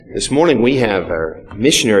This morning we have our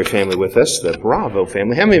missionary family with us, the Bravo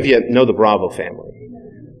family. How many of you know the Bravo family?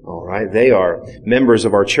 All right, they are members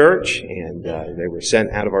of our church, and they were sent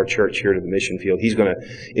out of our church here to the mission field. He's going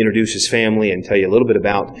to introduce his family and tell you a little bit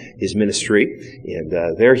about his ministry.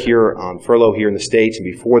 And they're here on furlough here in the States, and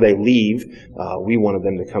before they leave, we wanted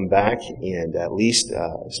them to come back and at least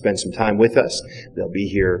spend some time with us. They'll be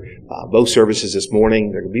here both services this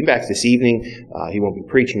morning. They're going to be back this evening. He won't be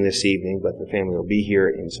preaching this evening, but the family will be here,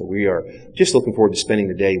 and so we are just looking forward to spending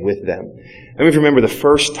the day with them. I mean, if you remember the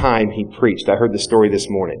first time he preached, I heard the story this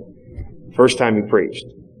morning. First time he preached.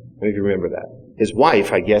 How many of you remember that? His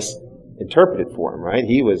wife, I guess, interpreted for him, right?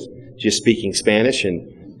 He was just speaking Spanish,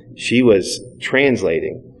 and she was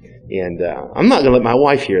translating. And I'm not going to let my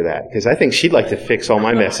wife hear that, because I think she'd like to fix all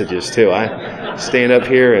my messages, too. I stand up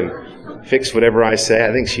here and fix whatever I say.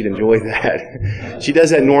 I think she'd enjoy that. She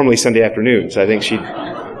does that normally Sunday afternoons. I think she'd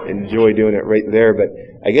enjoy doing it right there. But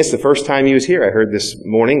I guess the first time he was here, I heard this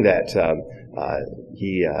morning that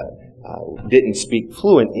he didn't speak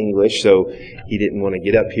fluent English, so he didn't want to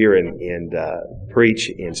get up here and preach,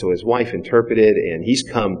 and so his wife interpreted, and he's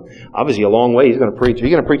come obviously a long way. He's going to preach. Are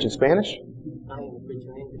you going to preach in Spanish?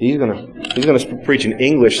 He's going to preach in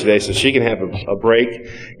English today, so she can have a break.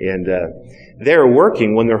 And they're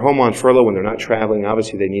working when they're home on furlough, when they're not traveling.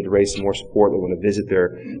 Obviously, they need to raise some more support. They want to visit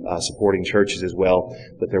their supporting churches as well,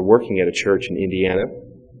 but they're working at a church in Indiana.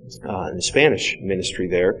 In the Spanish ministry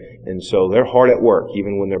there, and so they're hard at work.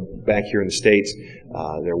 Even when they're back here in the States,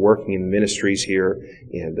 they're working in the ministries here,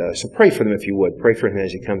 and so pray for them if you would. Pray for him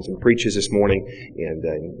as he comes and preaches this morning, and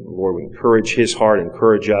Lord would encourage his heart,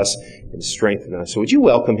 encourage us, and strengthen us. So would you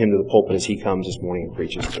welcome him to the pulpit as he comes this morning and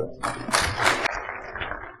preaches to us?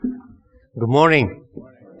 Good morning.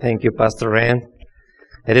 Thank you, Pastor Rand.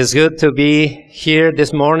 It is good to be here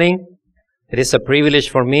this morning. It is a privilege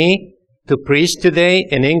for me to preach today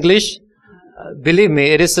in English. Believe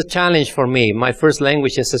me, it is a challenge for me. My first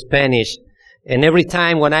language is Spanish. And every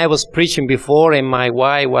time when I was preaching before and my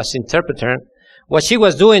wife was interpreter, what she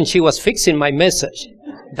was doing, she was fixing my message.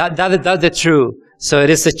 That's the truth. So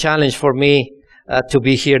it is a challenge for me to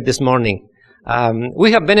be here this morning.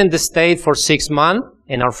 We have been in the state for 6 months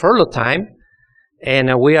in our furlough time,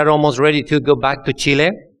 and we are almost ready to go back to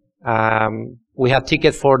Chile. We have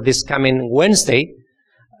ticket for this coming Wednesday.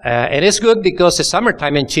 It is good because it's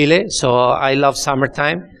summertime in Chile, so I love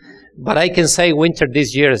summertime. But I can say winter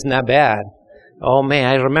this year is not bad. Oh man,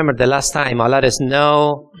 I remember the last time, a lot of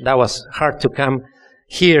snow. That was hard to come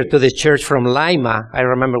here to the church from Lima. I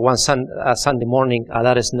remember one Sunday morning, a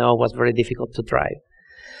lot of snow, was very difficult to drive.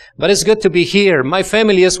 But it's good to be here. My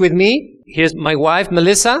family is with me. Here's my wife,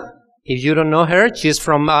 Melissa. If you don't know her, she's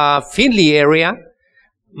from Findlay area.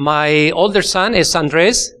 My older son is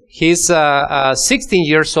Andres. He's 16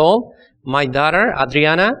 years old. My daughter,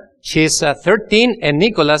 Adriana, she's 13, and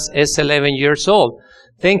Nicholas is 11 years old.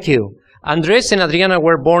 Thank you. Andres and Adriana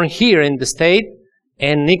were born here in the state,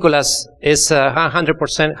 and Nicholas is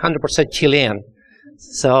 100% Chilean.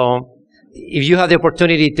 So, if you have the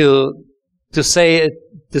opportunity to say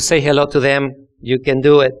hello to them, you can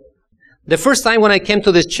do it. The first time when I came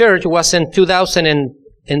to the church was in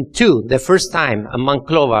 2002, the first time at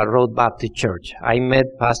Monclova Road Baptist Church. I met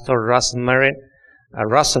Pastor Russell Marin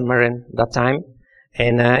that time.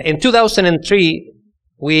 And in 2003,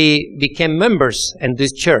 we became members in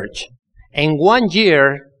this church. And 1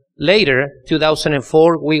 year later,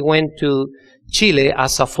 2004, we went to Chile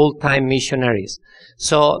as a full-time missionaries.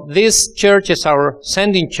 So this church is our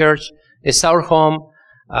sending church. It's our home.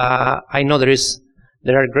 I know there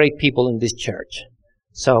are great people in this church.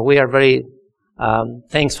 So we are very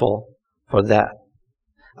thankful for that.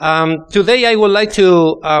 Today I would like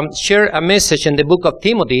to share a message in the book of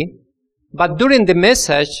Timothy, but during the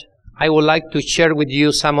message I would like to share with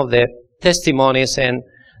you some of the testimonies and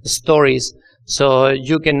stories so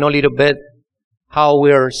you can know a little bit how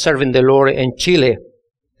we are serving the Lord in Chile.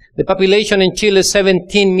 The population in Chile is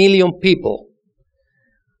 17 million people.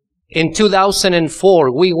 In 2004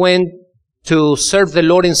 we went to serve the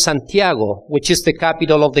Lord in Santiago, which is the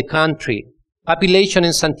capital of the country. Population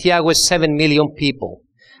in Santiago is 7 million people.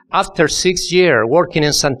 After 6 years working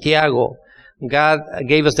in Santiago, God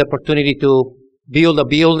gave us the opportunity to build a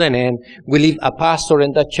building, and we leave a pastor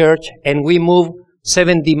in that church, and we moved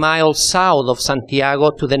 70 miles south of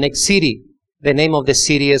Santiago to the next city. The name of the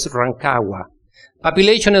city is Rancagua.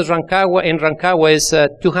 Population in Rancagua is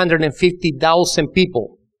 250,000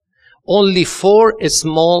 people. Only 4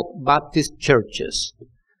 small Baptist churches.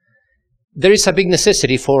 There is a big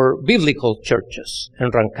necessity for biblical churches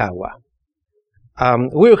in Rancagua.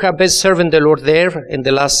 We have been serving the Lord there in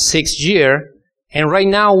the last 6 years, and right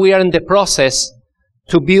now we are in the process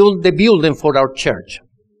to build the building for our church.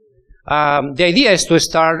 The idea is to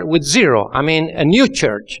start with zero. I mean, a new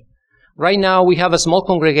church. Right now, we have a small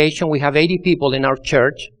congregation. We have 80 people in our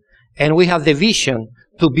church, and we have the vision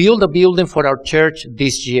to build a building for our church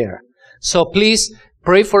this year. So please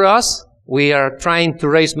pray for us. We are trying to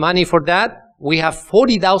raise money for that. We have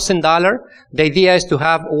 $40,000. The idea is to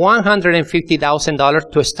have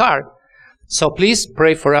 $150,000 to start. So please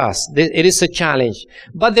pray for us. It is a challenge.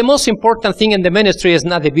 But the most important thing in the ministry is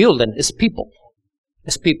not the building, it's people.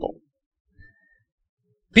 It's people.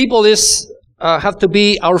 People have to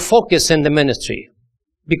be our focus in the ministry,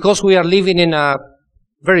 because we are living in a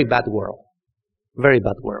very bad world. Very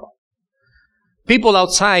bad world. People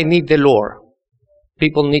outside need the Lord.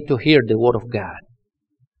 People need to hear the Word of God.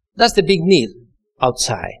 That's the big need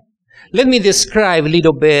outside. Let me describe a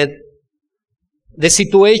little bit the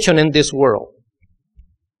situation in this world.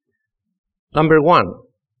 Number one,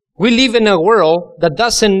 we live in a world that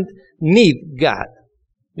doesn't need God.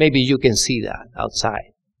 Maybe you can see that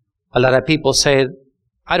outside. A lot of people say,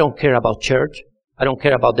 I don't care about church. I don't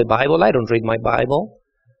care about the Bible. I don't read my Bible.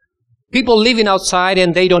 People living outside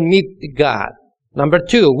and they don't need God. Number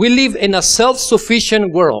two, we live in a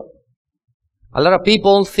self-sufficient world. A lot of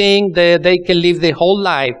people think that they can live their whole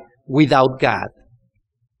life without God.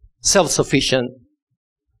 Self-sufficient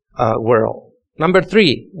world. Number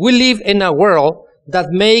three, we live in a world that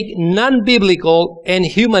make non-biblical and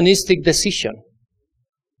humanistic decisions.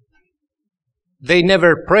 They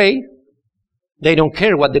never pray. They don't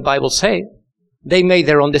care what the Bible says. They make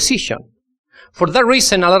their own decision. For that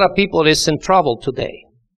reason, a lot of people is in trouble today.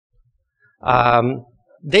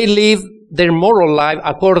 They live their moral life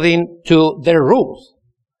according to their rules,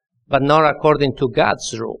 but not according to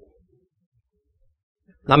God's rule.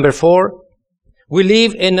 Number four, we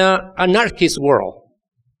live in an anarchist world.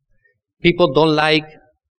 People don't like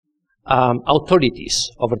authorities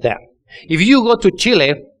over them. If you go to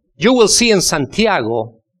Chile, you will see in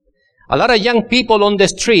Santiago a lot of young people on the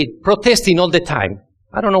street protesting all the time.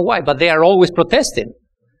 I don't know why, but they are always protesting.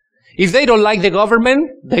 If they don't like the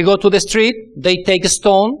government, they go to the street, they take a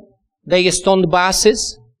stone, they stone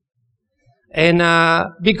buses, and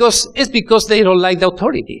because they don't like the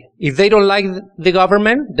authority. If they don't like the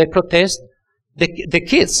government, they protest. The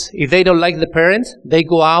kids, if they don't like the parents, they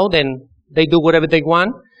go out and they do whatever they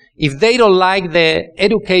want. If they don't like the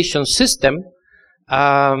education system,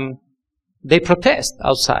 they protest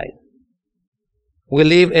outside. We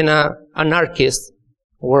live in an anarchist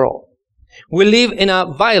world. We live in a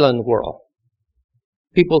violent world.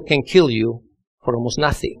 People can kill you for almost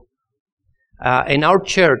nothing. In our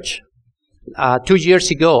church, 2 years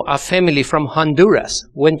ago, a family from Honduras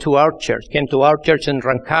came to our church in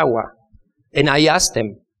Rancagua, and I asked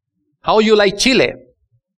them, how you like Chile?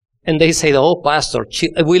 And they said, oh, Pastor,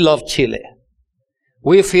 we love Chile.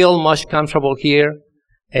 We feel much comfortable here,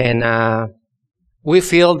 and we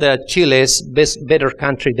feel that Chile is better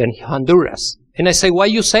country than Honduras. And I say, why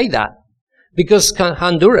you say that? Because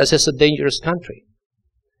Honduras is a dangerous country.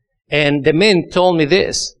 And the man told me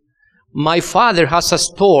this. My father has a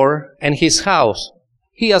store in his house.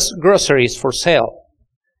 He has groceries for sale.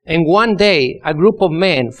 And one day, a group of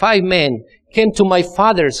men, 5 men, came to my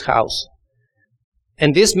father's house.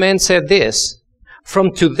 And this man said this,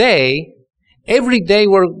 from today, every day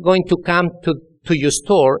we're going to come to your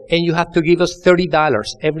store and you have to give us $30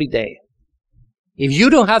 every day. If you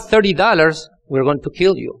don't have $30, we're going to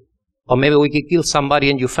kill you. Or maybe we could kill somebody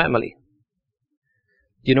in your family.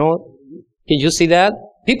 You know, can you see that?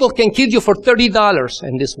 People can kill you for $30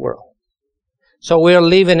 in this world. So we are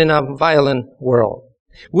living in a violent world.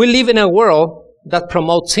 We live in a world that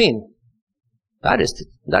promotes sin. We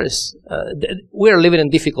are living in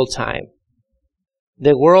a difficult time.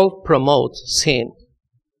 The world promotes sin.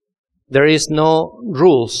 There is no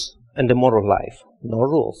rules in the moral life. No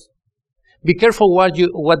rules. Be careful what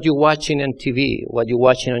you're watching on TV, what you're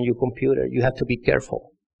watching on your computer. You have to be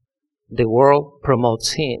careful. The world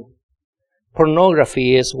promotes sin.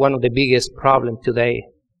 Pornography is one of the biggest problems today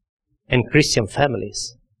in Christian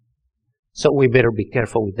families. So we better be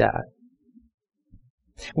careful with that.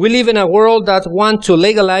 We live in a world that wants to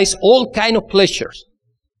legalize all kinds of pleasures.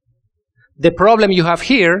 The problem you have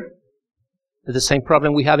here is the same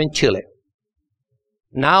problem we have in Chile.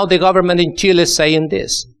 Now the government in Chile is saying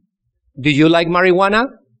this. Do you like marijuana?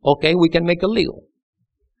 Okay, we can make it legal.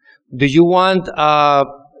 Do you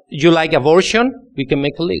you like abortion? We can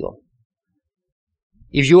make it legal.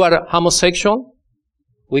 If you are homosexual,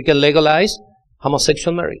 we can legalize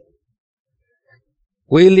homosexual marriage.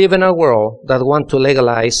 We live in a world that wants to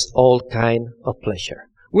legalize all kinds of pleasure.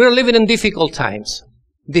 We are living in difficult times.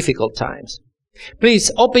 Difficult times.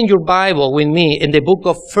 Please open your Bible with me in the book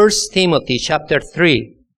of 1 Timothy chapter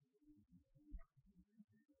 3,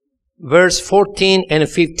 verse 14 and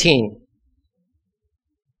 15.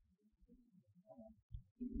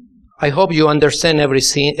 I hope you understand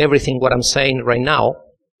everything what I'm saying right now.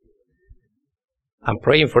 I'm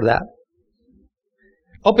praying for that.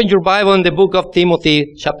 Open your Bible in the book of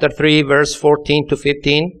Timothy, chapter 3, verse 14 to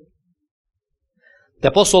 15. The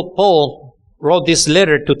Apostle Paul wrote this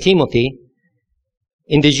letter to Timothy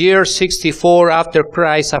in the year 64 after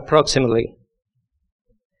Christ approximately.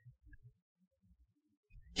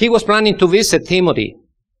 He was planning to visit Timothy,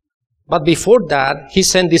 but before that, he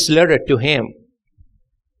sent this letter to him.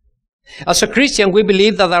 As a Christian, we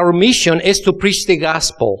believe that our mission is to preach the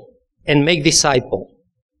gospel and make disciples.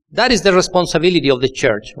 That is the responsibility of the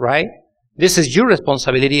church, right? This is your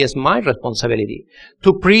responsibility, it's my responsibility,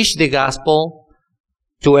 to preach the gospel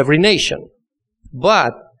to every nation.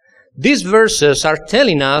 But these verses are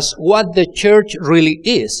telling us what the church really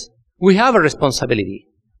is. We have a responsibility,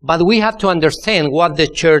 but we have to understand what the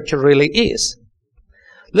church really is.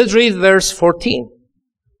 Let's read verse 14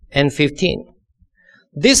 and 15.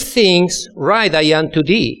 These things write I unto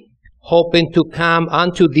thee, hoping to come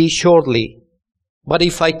unto thee shortly. But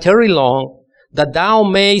if I tarry long, that thou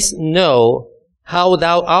mayst know how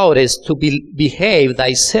thou oughtest to behave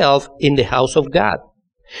thyself in the house of God,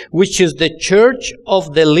 which is the church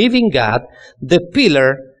of the living God, the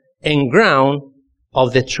pillar and ground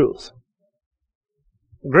of the truth.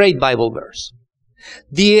 Great Bible verse.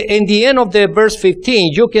 In the end of the verse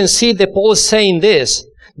 15, you can see that Paul is saying this.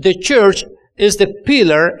 The church is the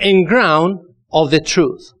pillar and ground of the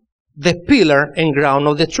truth. The pillar and ground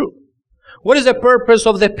of the truth. What is the purpose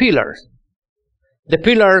of the pillar? The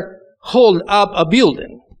pillar hold up a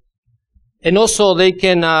building. And also the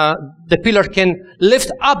pillar can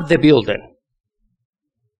lift up the building.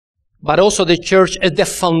 But also the church is the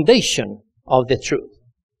foundation of the truth.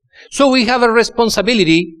 So we have a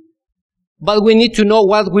responsibility, but we need to know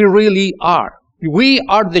what we really are. We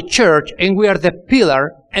are the church and we are the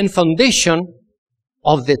pillar and foundation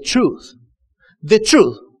of the truth. The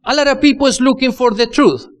truth. A lot of people is looking for the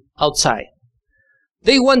truth outside.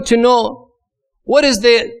 They want to know what is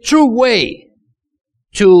the true way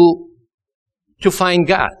to find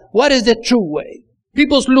God. What is the true way?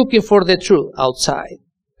 People's looking for the truth outside.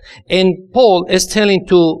 And Paul is telling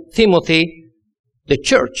to Timothy, the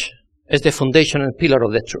church is the foundation and pillar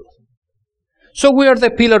of the truth. So we are the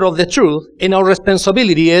pillar of the truth, and our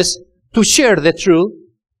responsibility is to share the truth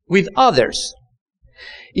with others.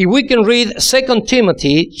 If we can read 2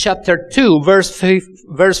 Timothy chapter 2, verse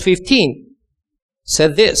 15,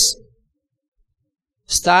 said this,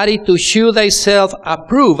 study to shew thyself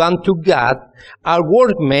approved unto God, a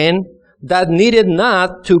workman that needed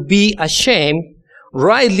not to be ashamed,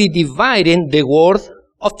 rightly dividing the word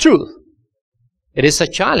of truth. It is a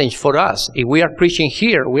challenge for us. If we are preaching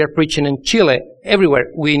here, we are preaching in Chile, everywhere,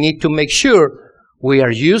 we need to make sure we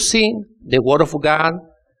are using the word of God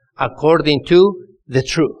according to the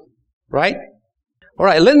truth. Right? All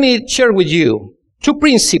right, let me share with you two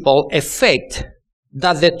principal effects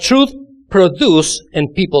that the truth produces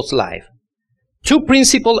in people's life. Two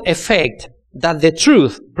principal effects that the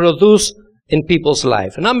truth produces in people's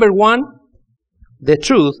life. Number one, the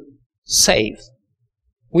truth saves.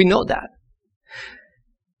 We know that.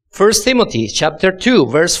 1 Timothy chapter 2,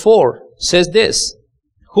 verse 4 says this,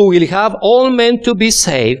 who will have all men to be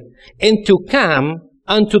saved and to come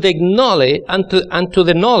unto the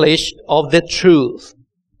knowledge of the truth.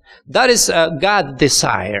 That is God's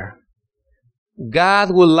desire.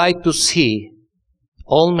 God would like to see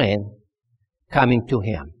all men coming to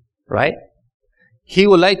Him, right? He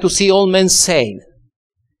would like to see all men saved.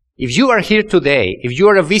 If you are here today, if you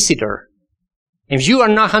are a visitor, if you are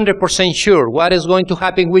not 100% sure what is going to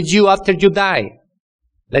happen with you after you die,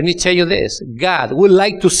 let me tell you this, God would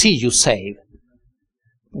like to see you saved.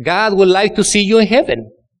 God would like to see you in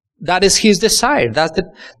heaven. That is His desire. That's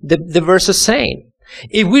the verse is saying.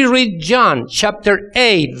 If we read John chapter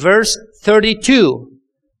 8, verse 32,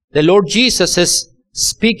 the Lord Jesus is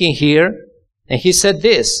speaking here, and He said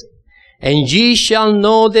this, and ye shall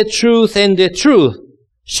know the truth, and the truth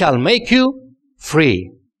shall make you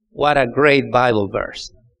free. What a great Bible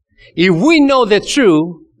verse. If we know the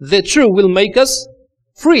truth will make us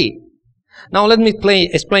free. Now let me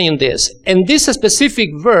explain this. In this specific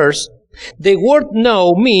verse, the word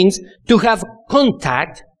know means to have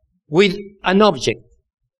contact with an object.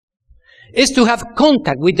 It's to have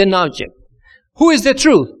contact with an object. Who is the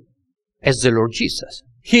truth? It's the Lord Jesus.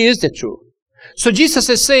 He is the truth. So Jesus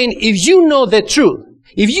is saying, if you know the truth,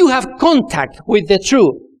 if you have contact with the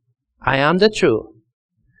truth, I am the truth.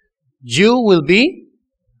 you will be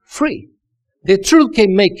free. The truth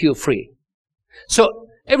can make you free. So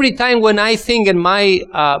every time when I think in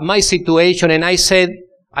my situation and I said,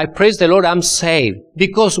 I praise the Lord, I'm saved.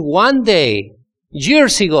 Because one day,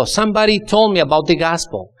 years ago, somebody told me about the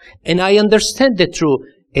gospel. And I understand the truth.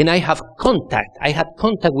 And I had contact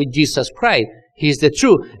with Jesus Christ. He is the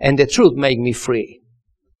truth. And the truth made me free.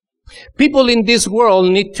 People in this world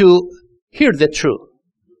need to hear the truth.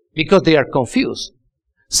 Because they are confused.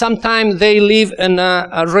 Sometimes they live in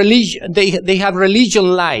a religion, they have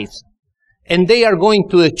religion lives. And they are going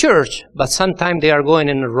to a church, but sometimes they are going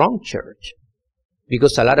in the wrong church.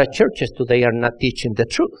 Because a lot of churches today are not teaching the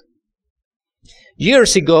truth.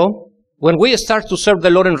 Years ago, when we started to serve the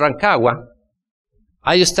Lord in Rancagua,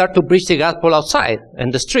 I started to preach the gospel outside,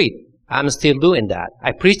 in the street. I'm still doing that.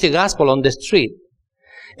 I preach the gospel on the street.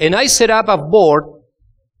 And I set up a board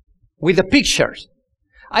with the pictures.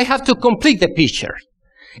 I have to complete the pictures.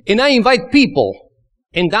 And I invite people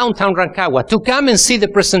in downtown Rancagua to come and see the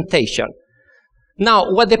presentation. Now,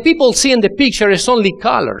 what the people see in the picture is only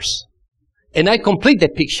colors. And I complete the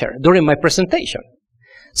picture during my presentation.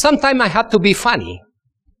 Sometimes I have to be funny.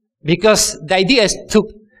 Because the idea is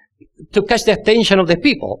to catch the attention of the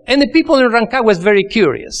people. And the people in Rancagua is very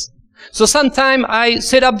curious. So sometimes I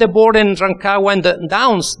set up the board in Rancagua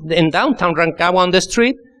in downtown Rancagua on the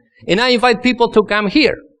street. And I invite people to come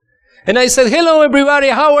here. And I said, hello everybody,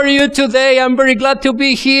 how are you today? I'm very glad to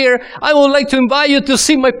be here. I would like to invite you to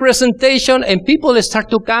see my presentation. And people start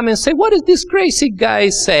to come and say, what does this crazy guy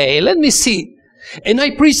say? Let me see. And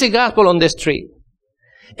I preach the gospel on the street.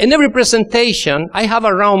 In every presentation, I have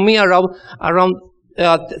around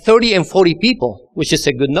 30 and 40 people, which is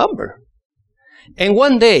a good number. And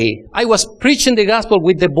one day, I was preaching the gospel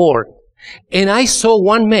with the board. And I saw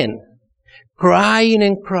one man crying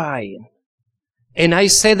and crying. And I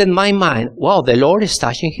said in my mind, wow, the Lord is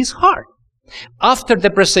touching his heart. After the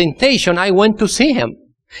presentation, I went to see him.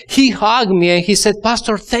 He hugged me and he said,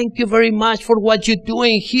 Pastor, thank you very much for what you're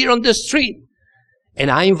doing here on the street.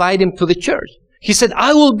 And I invited him to the church. He said,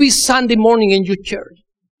 I will be Sunday morning in your church.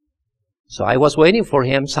 So I was waiting for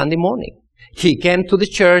him Sunday morning. He came to the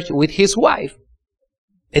church with his wife.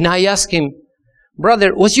 And I asked him,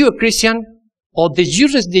 brother, was you a Christian? Or did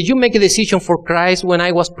you make a decision for Christ when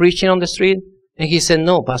I was preaching on the street? And he said,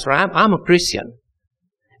 no, Pastor, I'm a Christian.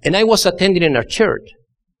 And I was attending in a church.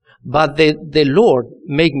 But the Lord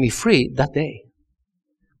made me free that day.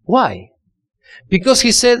 Why? Because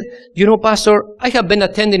he said, you know, Pastor, I have been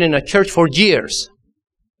attending in a church for years.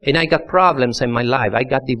 And I got problems in my life. I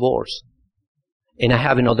got divorced. And I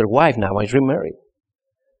have another wife now. I remarried.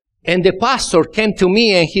 And the pastor came to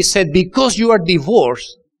me and he said, because you are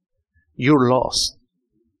divorced, you're lost.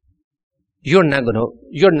 You're not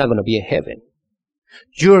gonna be in heaven.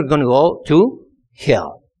 You're gonna go to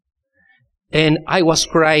hell. And I was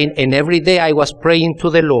crying, and every day I was praying to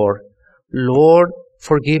the Lord, Lord,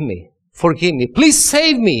 forgive me. Forgive me. Please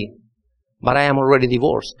save me. But I am already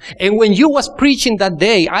divorced. And when you was preaching that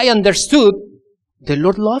day, I understood the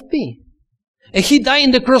Lord loved me. And He died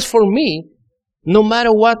on the cross for me, no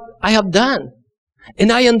matter what I have done.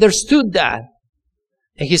 And I understood that.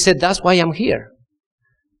 And He said, that's why I'm here.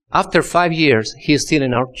 After 5 years, he is still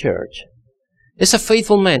in our church. He's a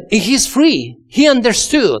faithful man. And he's free. He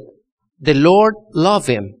understood. The Lord loved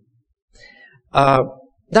him.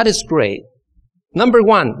 That is great. Number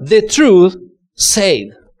 1, the truth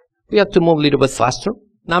saved. We have to move a little bit faster.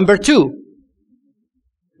 Number 2,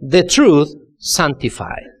 the truth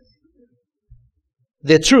sanctifies.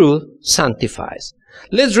 The truth sanctifies.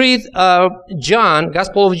 Let's read John,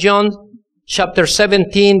 Gospel of John, chapter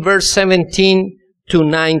 17, verse 17 to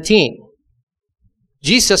 19.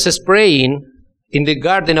 Jesus is praying in the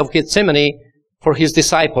Garden of Gethsemane for His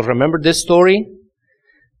disciples. Remember this story?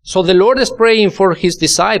 So the Lord is praying for His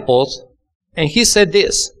disciples, and He said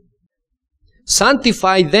this,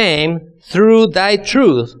 sanctify them through thy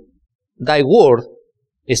truth. Thy word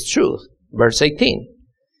is truth. Verse 18.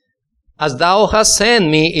 As thou hast sent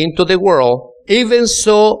me into the world, even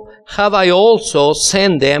so have I also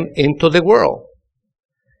sent them into the world.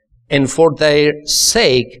 And for their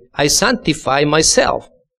sake I sanctify myself,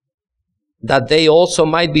 that they also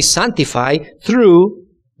might be sanctified through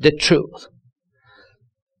the truth.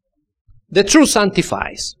 The truth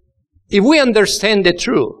sanctifies. If we understand the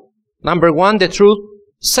truth, number 1, the truth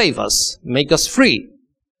saves us, make us free.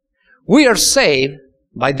 We are saved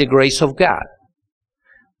by the grace of God.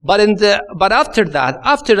 But after that,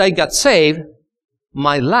 after I got saved,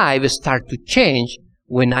 my life started to change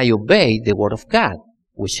when I obeyed the Word of God,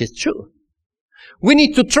 which is true. We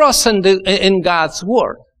need to trust in God's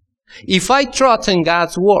Word. If I trust in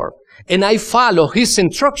God's Word, and I follow His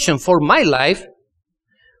instruction for my life,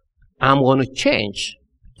 I'm going to change.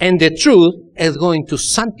 And the truth is going to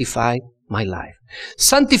sanctify my life.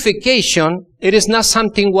 Sanctification, it is not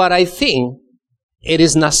something what I think. It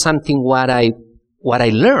is not something what I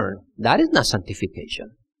learn. That is not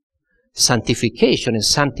sanctification. Sanctification is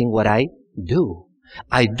something what I do.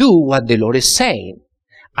 I do what the Lord is saying.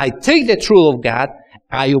 I take the truth of God,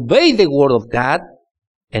 I obey the word of God,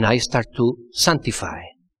 and I start to sanctify.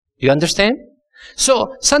 Do you understand?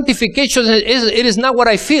 So, sanctification is not what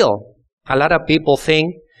I feel. A lot of people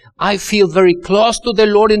think, I feel very close to the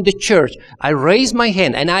Lord in the church. I raise my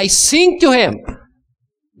hand and I sing to Him.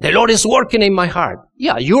 The Lord is working in my heart.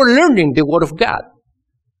 Yeah, you're learning the word of God.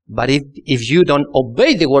 But if you don't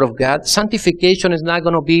obey the word of God, sanctification is not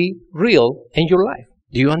going to be real in your life.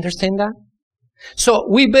 Do you understand that? So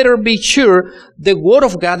we better be sure the word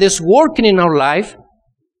of God is working in our life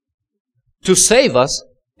to save us,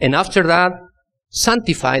 and after that,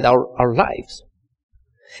 sanctify our lives.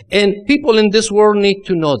 And people in this world need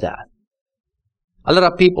to know that. A lot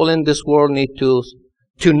of people in this world need to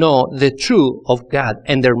know the truth of God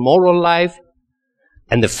and their moral life,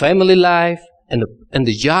 and the family life, and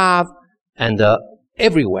the job, and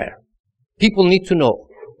everywhere. People need to know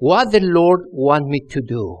what the Lord wants me to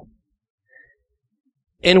do.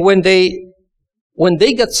 And when they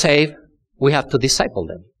get saved, we have to disciple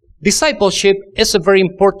them. Discipleship is a very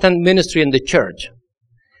important ministry in the church.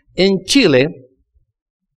 In Chile,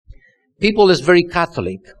 people is very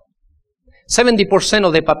Catholic. 70%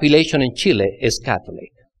 of the population in Chile is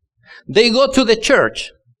Catholic. They go to the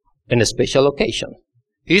church in a special occasion.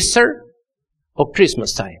 Easter or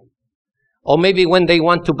Christmas time. Or maybe when they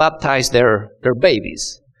want to baptize their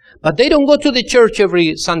babies. But they don't go to the church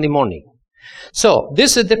every Sunday morning. So,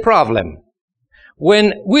 this is the problem.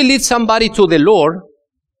 When we lead somebody to the Lord,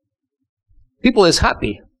 people is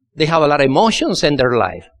happy. They have a lot of emotions in their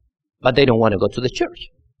life. But they don't want to go to the church.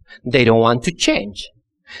 They don't want to change.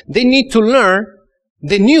 They need to learn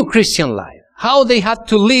the new Christian life. How they have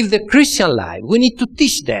to live the Christian life. We need to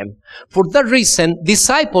teach them. For that reason,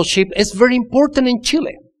 discipleship is very important in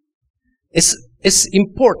Chile. It's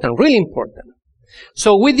important, really important.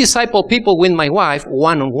 So we disciple people with my wife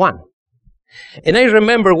one-on-one. And I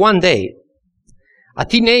remember one day, a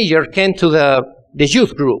teenager came to the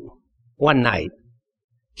youth group one night.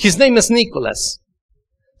 His name is Nicholas.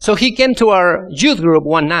 So he came to our youth group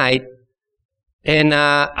one night, and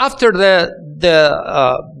after the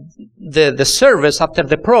service, after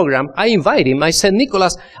the program, I invited him. I said,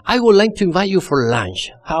 Nicholas, I would like to invite you for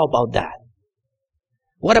lunch. How about that?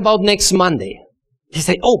 What about next Monday? He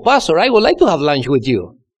said, oh, Pastor, I would like to have lunch with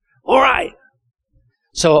you. All right.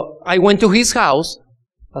 So I went to his house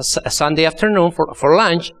a Sunday afternoon for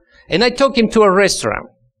lunch, and I took him to a restaurant,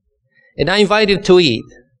 and I invited him to eat.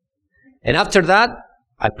 And after that,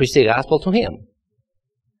 I preached the gospel to him.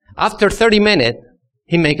 After 30 minutes,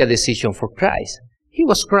 he made a decision for Christ. He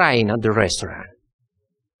was crying at the restaurant.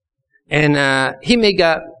 And he made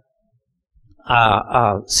a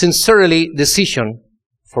sincerely decision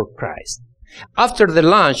for Christ. After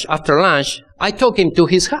lunch, I took him to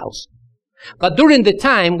his house. But during the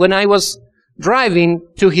time when I was driving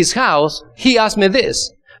to his house, he asked me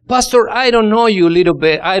this, Pastor, I don't know you a little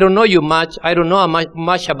bit. I don't know you much. I don't know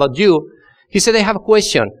much about you. He said, I have a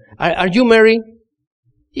question. Are you married?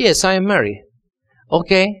 Yes, I am married.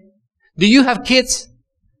 Okay. Do you have kids?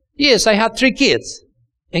 Yes, I have 3 kids.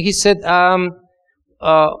 And he said,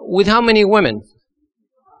 with how many women?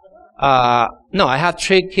 No, I have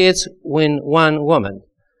 3 kids with 1 woman.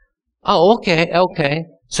 Oh, okay.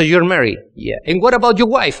 So you're married? Yeah. And what about your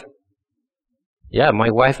wife? Yeah, my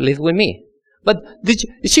wife lives with me. But did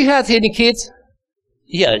she have any kids?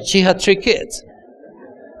 Yeah, she had 3 kids.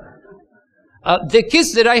 The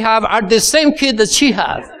kids that I have are the same kid that she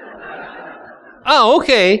has. Oh,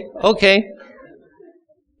 okay.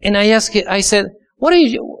 And I said,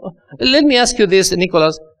 let me ask you this,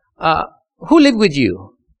 Nicholas. Who lived with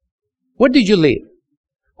you? Where did you live?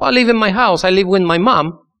 Well, I live in my house. I live with my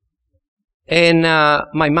mom and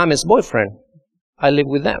my mom's boyfriend. I live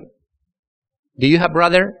with them. Do you have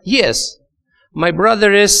brother? Yes. My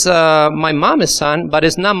brother is my mom's son, but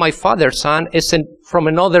it's not my father's son. It's from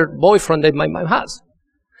another boyfriend that my mom has.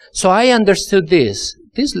 So I understood this.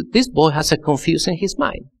 This boy has a confusion in his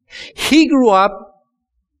mind. He grew up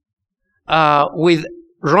with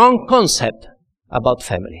wrong concept about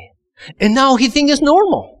family. And now he thinks it's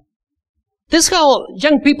normal. This is how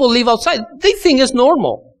young people live outside. They think it's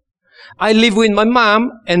normal. I live with my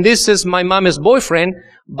mom, and this is my mom's boyfriend,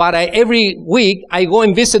 but every week I go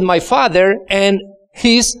and visit my father and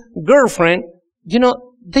his girlfriend.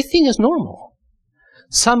 They think it's normal.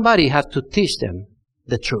 somebody has to teach them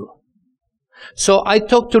the truth. So I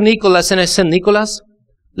talked to Nicholas and I said, Nicholas,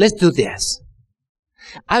 let's do this.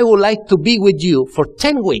 I would like to be with you for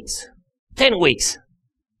 10 weeks. 10 weeks.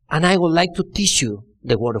 And I would like to teach you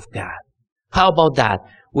the Word of God. How about that?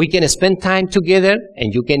 We can spend time together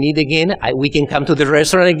and you can eat again. We can come to the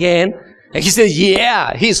restaurant again. And he said,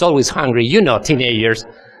 yeah, he's always hungry. You know, teenagers.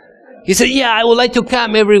 He said, yeah, I would like to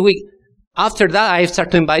come every week. After that, I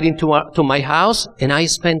started inviting to my house and I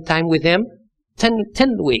spent time with them.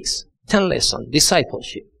 10 weeks, 10 lessons,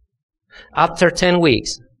 discipleship. After 10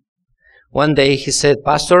 weeks, one day he said,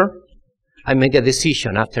 Pastor, I made a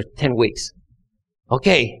decision after 10 weeks.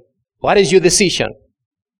 Okay, what is your decision?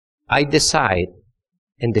 I decide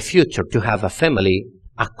in the future to have a family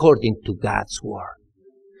according to God's Word.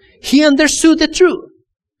 He understood the truth.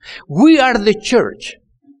 We are the church.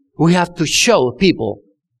 We have to show people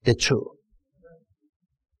the truth.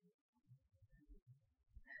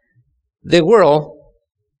 The world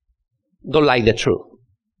don't like the truth.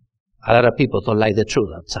 A lot of people don't like the truth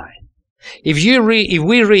outside. If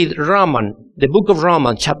we read Romans, the book of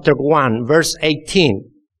Romans, chapter 1, verse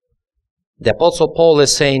 18, the Apostle Paul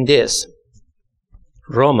is saying this.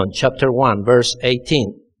 Romans chapter 1, verse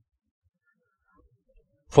 18.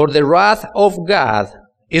 For the wrath of God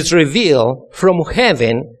is revealed from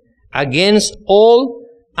heaven against all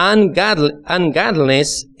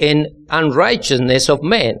ungodliness and unrighteousness of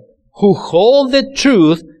men who hold the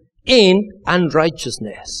truth in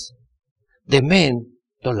unrighteousness. The men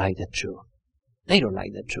don't like the truth. They don't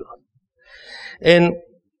like the truth. And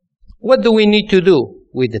what do we need to do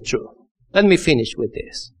with the truth? Let me finish with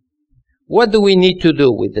this. What do we need to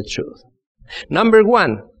do with the truth? Number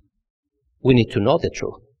one, we need to know the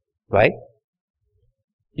truth, right?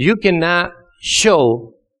 You cannot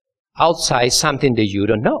show outside something that you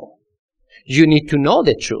don't know. You need to know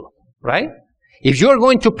the truth, right? If you are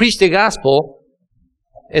going to preach the gospel,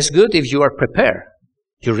 it's good if you are prepared.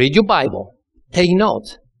 You read your Bible, take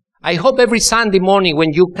notes. I hope every Sunday morning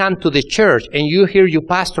when you come to the church and you hear your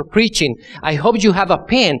pastor preaching, I hope you have a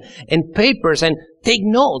pen and papers and take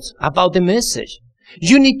notes about the message.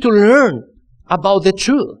 You need to learn about the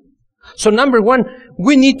truth. So number one,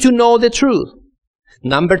 we need to know the truth.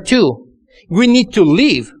 Number two, we need to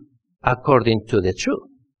live according to the truth.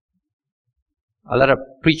 A lot of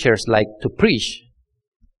preachers like to preach,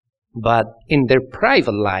 but in their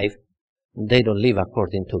private life, they don't live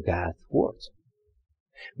according to God's words.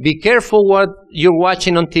 Be careful what you're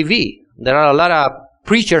watching on TV. There are a lot of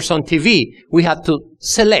preachers on TV. We have to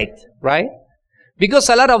select, right? Because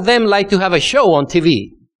a lot of them like to have a show on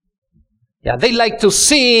TV. Yeah, they like to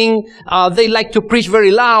sing. They like to preach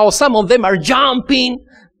very loud. Some of them are jumping.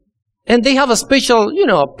 And they have a special,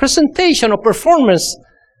 presentation or performance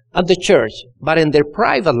at the church. But in their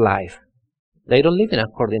private life, they don't live in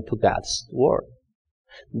according to God's word.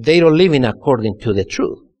 They don't live in according to the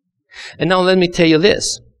truth. And now let me tell you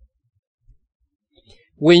this.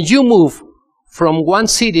 When you move from one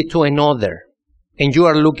city to another and you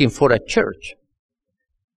are looking for a church,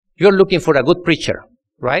 you're looking for a good preacher,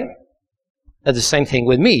 right? That's the same thing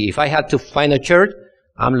with me. If I had to find a church,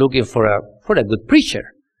 I'm looking for a good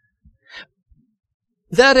preacher.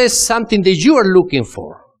 That is something that you are looking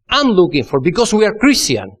for. I'm looking for because we are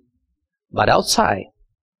Christian. But outside,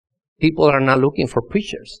 people are not looking for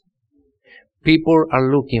preachers. People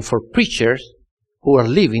are looking for preachers who are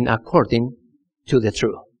living according to the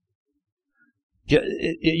truth.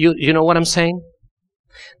 You know what I'm saying?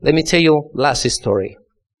 Let me tell you last story.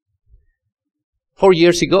 4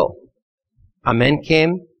 years ago, a man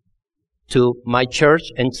came to my church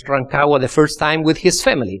in Rancagua the first time with his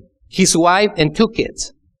family, his wife and 2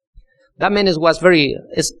 kids. This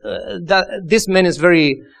man is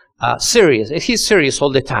very serious. He's serious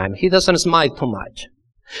all the time. He doesn't smile too much.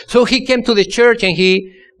 So he came to the church and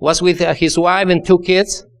he was with his wife and 2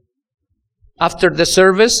 kids. After the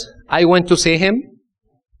service, I went to see him.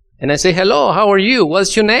 And I say, hello, how are you?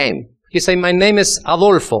 What's your name? He said, my name is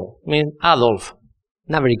Adolfo. I mean, Adolf.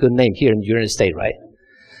 Not very good name here in the United States, right?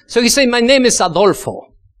 So he said, my name is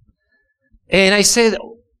Adolfo. And I said,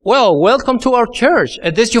 well, welcome to our church.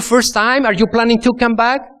 Is this your first time? Are you planning to come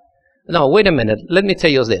back? No, wait a minute. Let me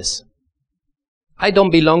tell you this. I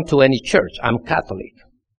don't belong to any church. I'm Catholic.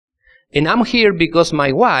 And I'm here because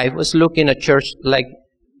my wife was looking at a church like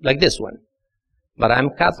this one. But I'm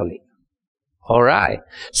Catholic. All right.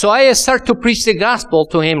 So I start to preach the gospel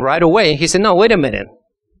to him right away. He said, no, wait a minute.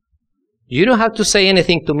 You don't have to say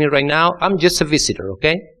anything to me right now. I'm just a visitor,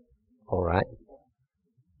 okay? All right.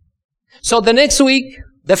 So the next week,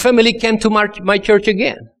 the family came to my church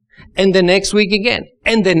again. And the next week again.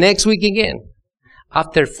 And the next week again.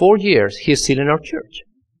 after 4 years, he's still in our church.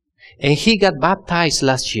 And he got baptized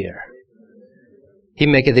last year. He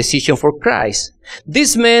made a decision for Christ.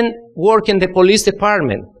 This man worked in the police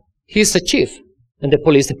department. He's the chief in the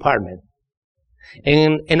police department.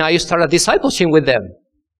 And I started discipleship with them.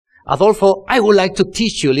 Adolfo, I would like to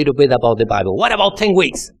teach you a little bit about the Bible. What about 10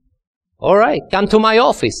 weeks? All right, come to my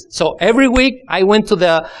office. So every week I went to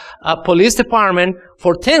the police department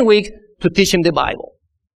for 10 weeks to teach him the Bible.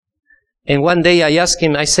 And one day I asked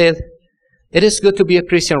him, I said, it is good to be a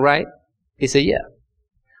Christian, right? He said, yeah.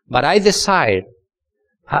 But I decide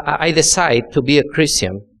to be a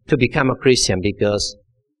Christian, to become a Christian because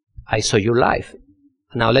I saw your life.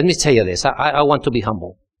 Now let me tell you this. I want to be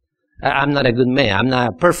humble. I'm not a good man. I'm not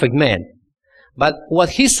a perfect man. But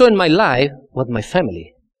what he saw in my life was my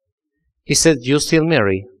family. He said, you still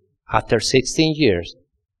married after 16 years.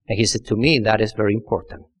 And he said, to me, that is very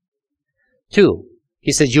important. 2,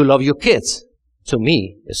 he said, you love your kids. To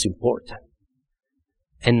me, it's important.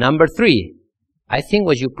 And number 3, I think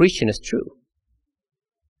what you're preaching is true.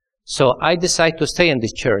 So I decided to stay in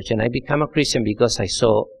this church, and I became a Christian because I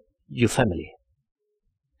saw your family.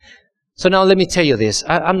 So now let me tell you this.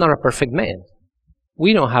 I'm not a perfect man.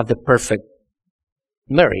 We don't have the perfect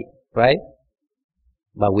marriage, right?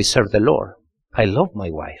 But we serve the Lord. I love my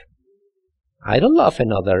wife. I don't love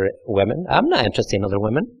another woman. I'm not interested in other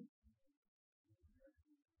women.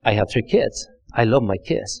 I have 3 kids. I love my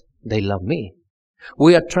kids. They love me.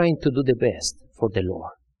 We are trying to do the best for the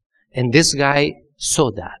Lord. And this guy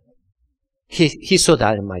saw that. He saw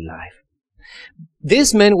that in my life.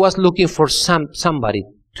 This man was looking for somebody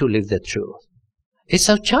to live the truth. It's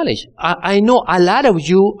a challenge. I know a lot of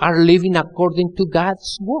you are living according to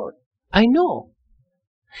God's word. I know.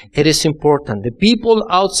 It is important. The people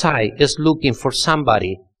outside is looking for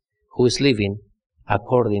somebody who is living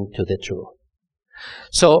according to the truth.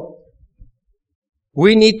 So,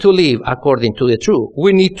 we need to live according to the truth.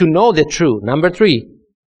 We need to know the truth. Number 3,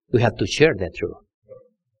 we have to share the truth.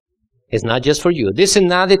 It's not just for you. This is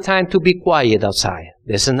not the time to be quiet outside.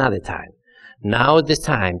 This is not the time. Now is the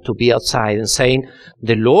time to be outside and saying,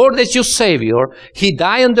 the Lord is your Savior. He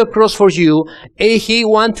died on the cross for you, and He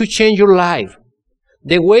wants to change your life.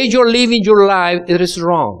 The way you're living your life, it is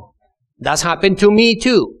wrong. That's happened to me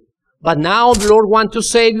too. But now the Lord wants to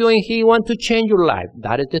save you and He wants to change your life.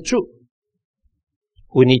 That is the truth.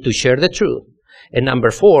 We need to share the truth. And number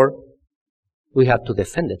 4, we have to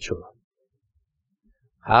defend the truth.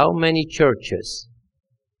 How many churches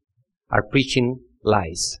are preaching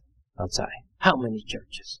lies outside? How many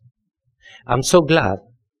churches? I'm so glad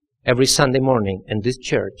every Sunday morning in this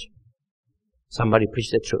church, somebody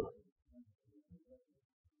preached the truth.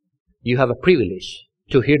 You have a privilege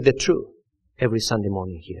to hear the truth every Sunday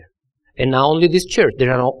morning here. And not only this church,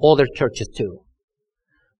 there are other churches too.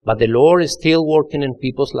 But the Lord is still working in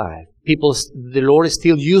people's lives. The Lord is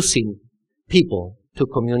still using people to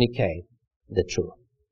communicate the truth.